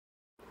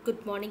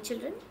Good morning,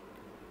 children.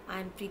 I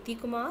am Preeti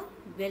Kumar.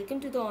 Welcome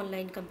to the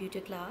online computer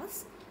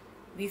class.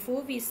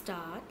 Before we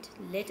start,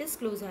 let us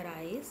close our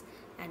eyes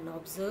and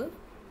observe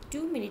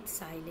 2 minute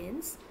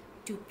silence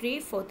to pray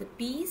for the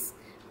peace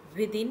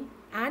within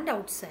and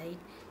outside,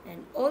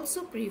 and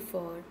also pray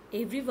for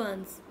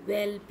everyone's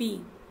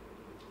well-being.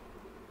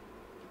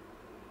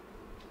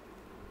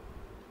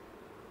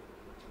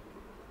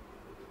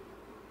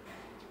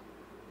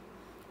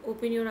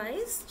 Open your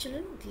eyes,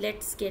 children.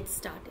 Let's get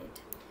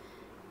started.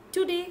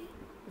 Today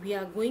we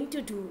are going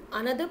to do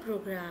another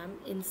program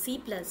in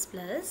C++.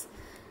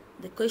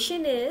 The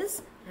question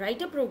is, write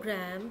a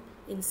program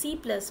in C++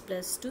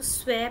 to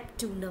swap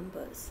two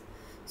numbers.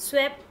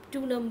 Swap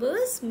two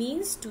numbers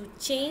means to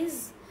change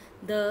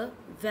the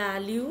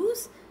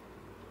values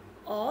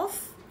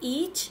of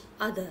each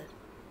other.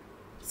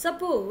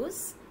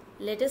 Suppose,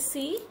 let us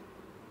see,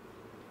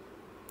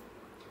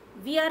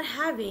 we are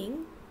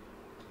having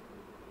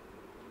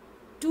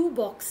two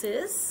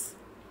boxes.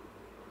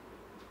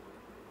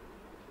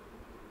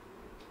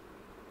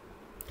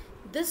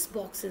 This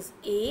box is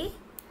A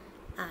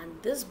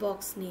and this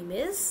box name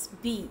is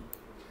B.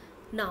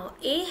 Now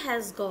A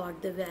has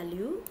got the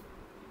value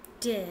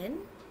 10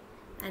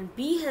 and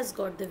B has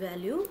got the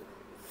value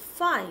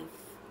 5.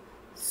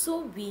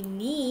 So we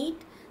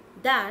need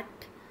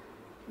that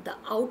the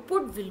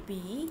output will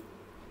be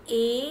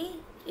A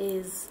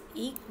is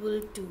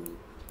equal to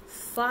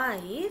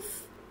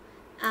 5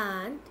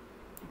 and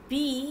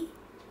B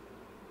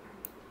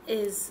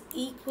is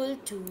equal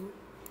to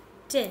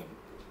 10.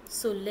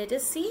 So let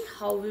us see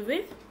how we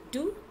will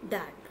do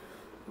that.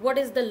 What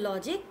is the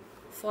logic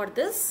for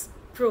this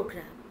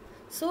program?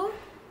 So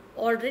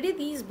already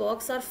these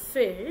boxes are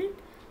filled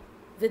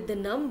with the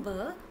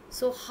number.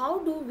 So how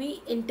do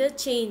we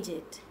interchange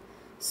it?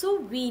 So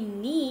we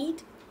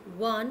need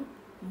one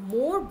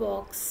more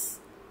box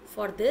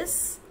for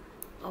this,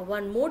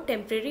 one more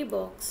temporary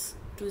box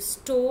to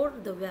store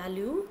the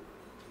value.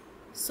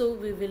 So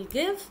we will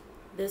give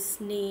this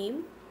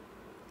name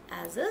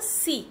as a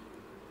C.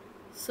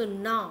 So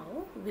now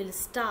we'll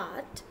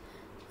start.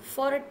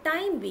 For a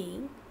time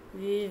being,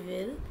 we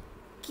will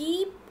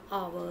keep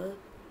our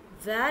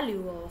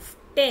value of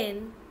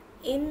 10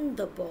 in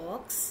the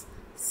box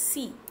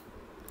C.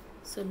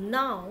 So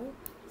now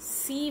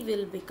C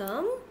will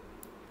become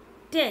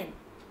 10.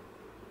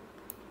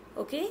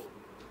 Okay?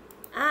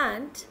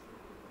 And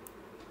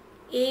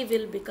A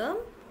will become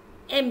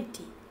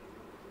empty.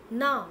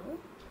 Now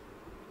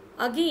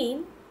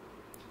again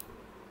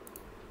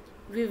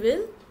we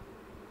will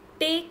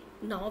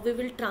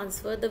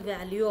transfer the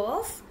value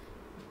of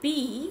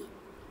B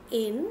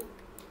in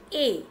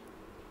A.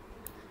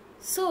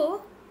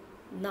 So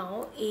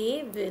now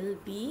A will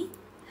be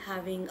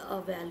having a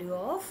value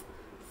of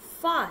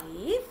 5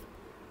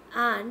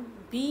 and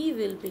B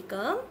will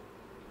become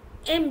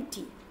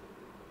empty.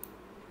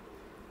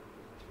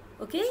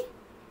 Okay?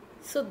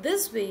 So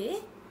this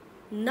way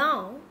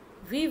now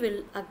we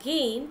will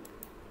again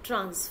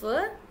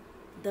transfer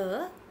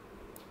the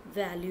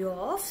value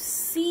of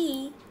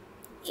C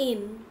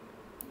in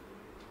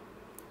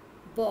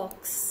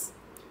box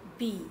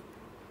B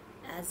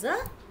as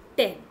a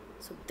 10.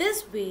 So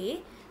this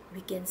way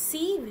we can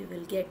see we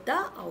will get the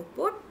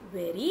output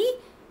very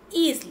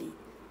easily.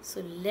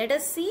 So let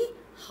us see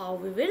how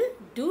we will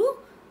do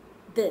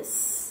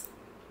this.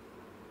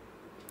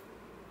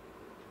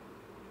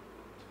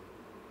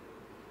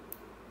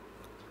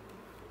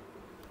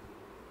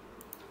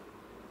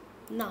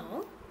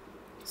 Now,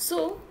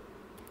 so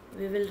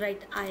we will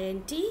write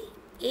int A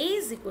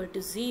is equal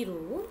to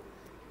 0,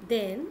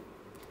 then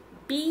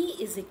B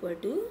is equal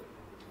to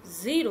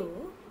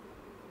 0,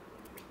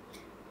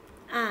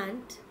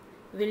 and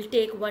we'll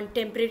take one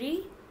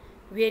temporary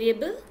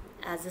variable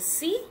as a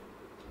C.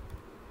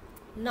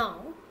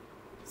 Now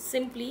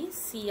simply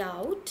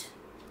cout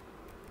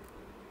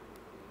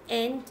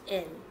end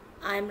L.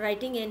 I am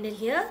writing end L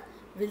here.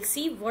 We'll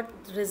see what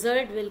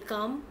result will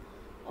come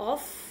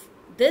of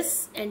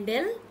this end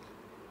L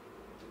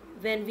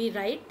when we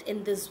write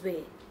in this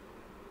way.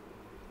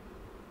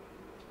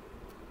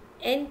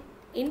 And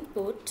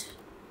input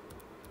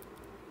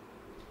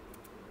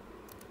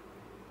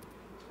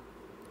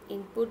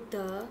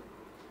the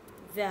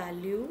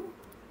value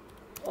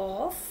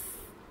of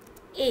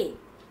A.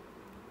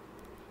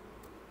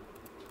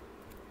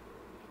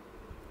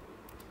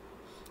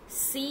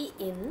 C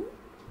in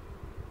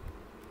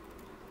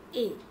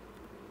A.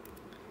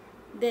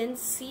 Then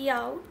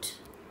cout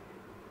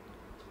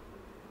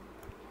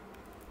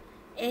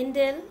end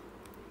L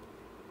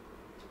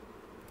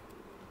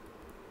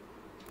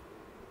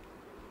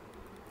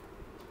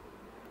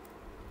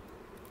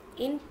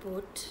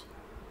input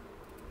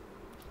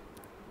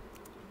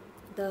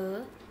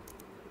the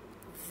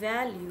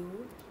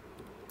value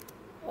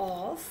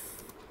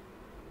of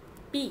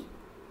B.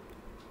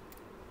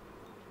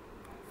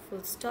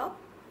 Full stop.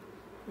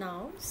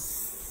 Now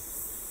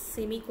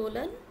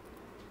semicolon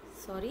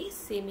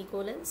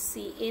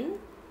C in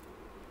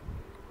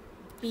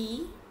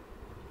B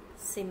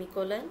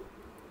semicolon.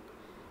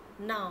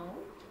 Now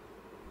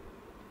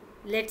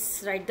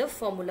let's write the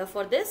formula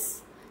for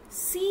this.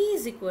 C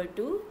is equal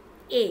to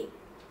A.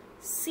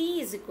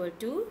 C is equal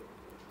to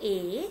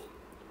A.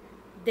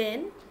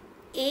 Then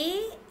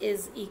A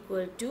is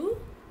equal to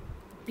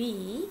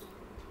B,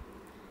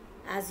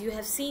 as you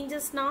have seen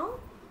just now.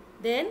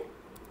 Then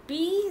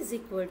B is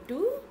equal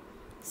to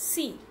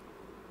C.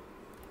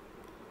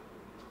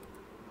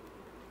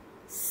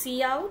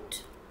 C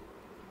out.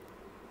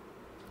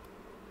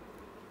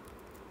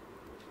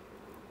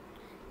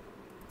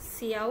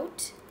 C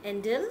out,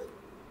 Endel.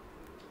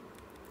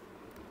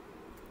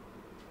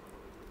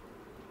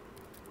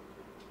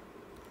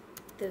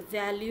 The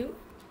value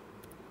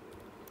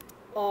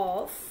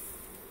of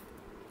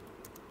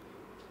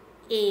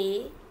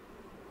A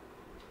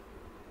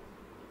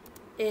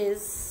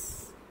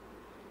is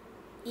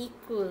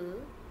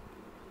equal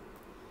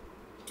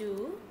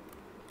to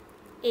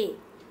A.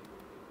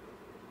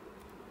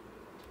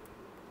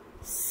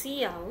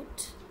 C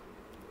out,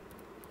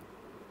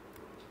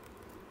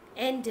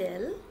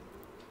 Endel.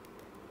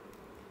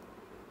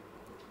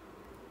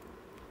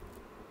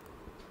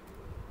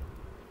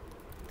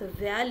 The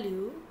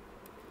value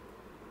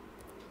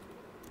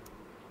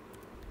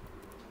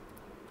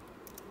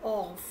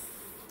of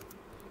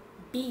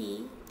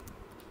B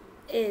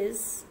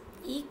is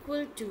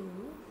equal to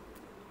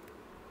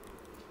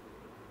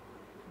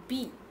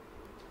B.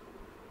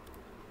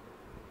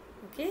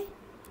 Okay,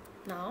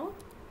 now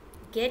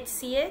get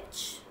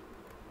CH,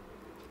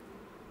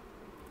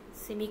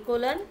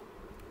 semicolon,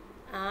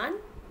 and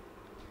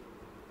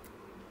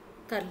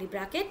curly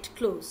bracket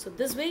close. So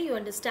this way you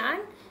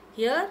understand.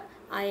 Here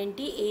int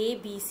a,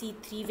 b, c,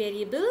 3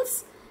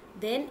 variables,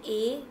 then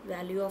a,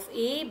 value of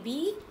a,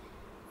 b,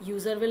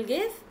 user will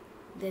give,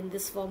 then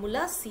this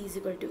formula, c is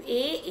equal to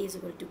a is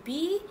equal to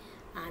b,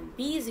 and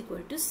b is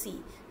equal to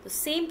c. The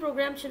same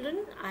program,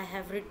 children, I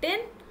have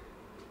written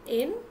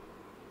in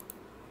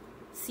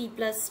C++.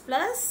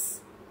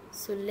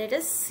 So let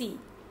us see.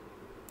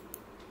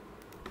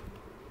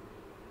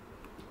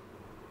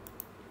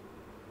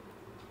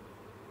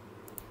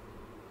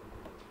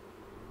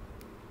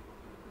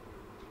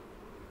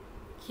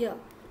 Here,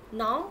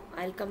 now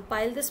I'll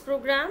compile this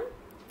program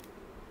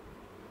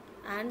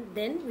and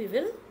then we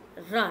will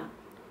run.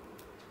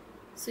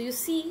 So you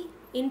see,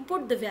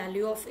 input the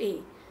value of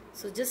A.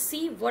 So just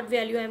see what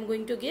value I am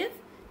going to give.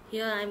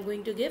 Here I am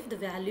going to give the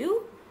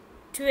value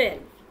 12.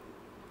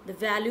 The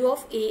value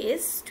of A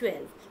is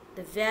 12.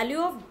 The value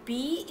of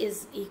B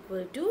is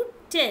equal to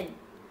 10.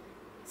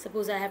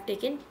 Suppose I have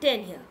taken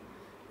 10 here.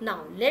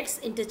 Now let's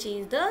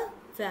interchange the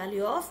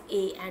value of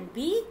A and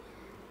B.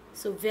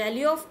 So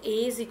value of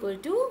A is equal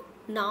to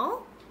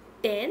now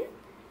 10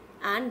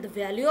 and the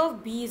value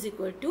of B is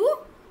equal to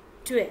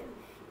 12.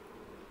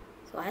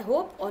 So I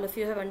hope all of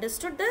you have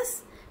understood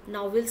this.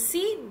 Now we'll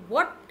see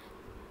what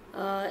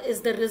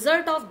is the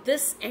result of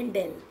this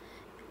endl.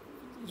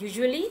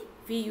 Usually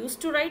we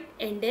used to write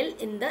endl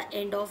in the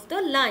end of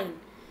the line.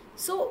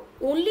 So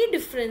only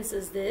difference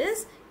is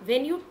this: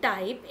 when you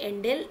type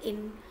endl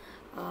in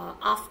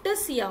after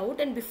cout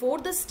and before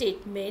the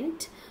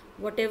statement,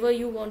 whatever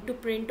you want to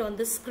print on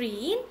the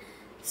screen,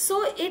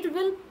 so it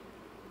will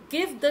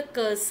give the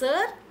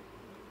cursor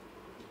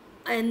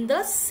in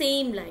the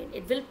same line.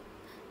 It will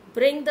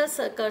bring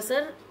the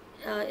cursor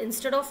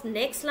instead of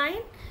next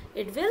line,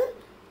 it will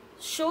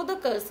show the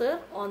cursor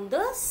on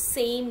the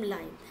same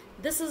line.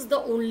 This is the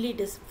only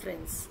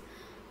difference.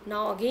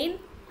 Now again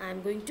I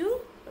am going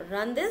to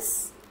run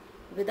this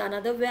with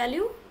another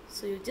value.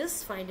 So you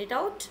just find it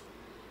out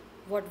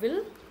what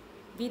will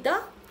be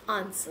the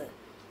answer.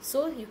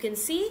 So you can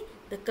see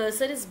the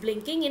cursor is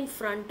blinking in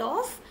front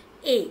of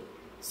A.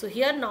 So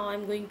here now I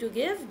am going to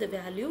give the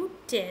value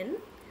 10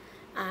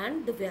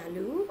 and the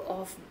value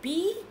of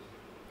B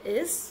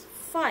is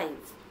 5.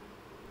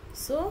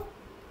 So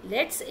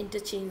let's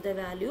interchange the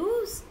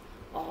values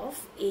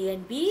of A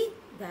and B.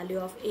 Value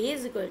of A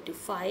is equal to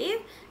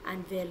 5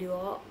 and value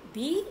of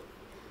B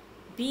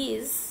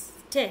is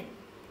 10.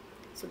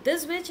 So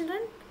this way,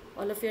 children,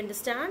 all of you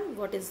understand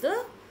what is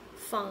the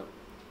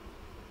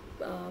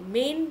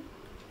main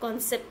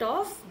concept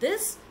of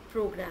this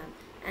program.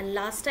 And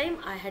last time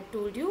I had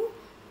told you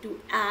to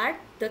add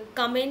the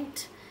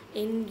comment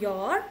in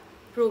your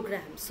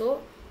program.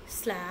 So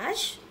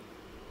slash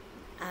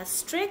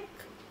asterisk,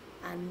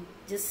 and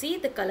just see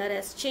the color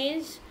has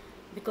changed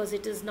because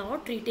it is now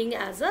treating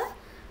as a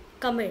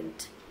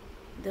comment.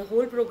 The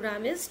whole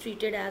program is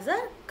treated as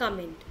a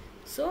comment.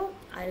 So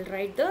I'll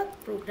write the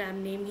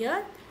program name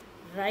here.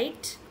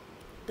 Write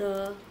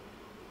the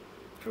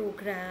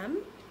program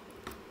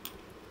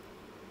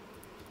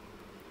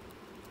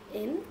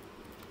in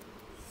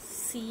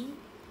C++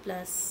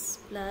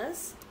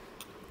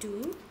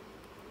 to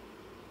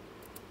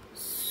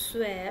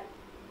swap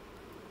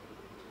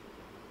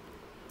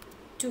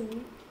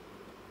two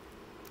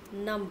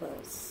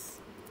numbers,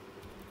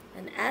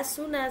 and as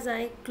soon as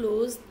I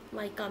close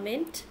my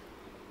comment,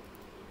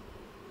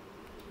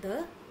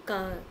 the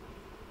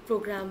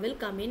program will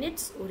come in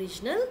its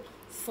original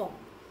form.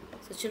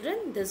 So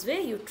children, this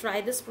way you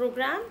try this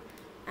program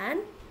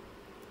and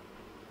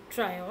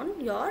try on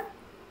your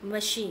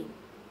machine.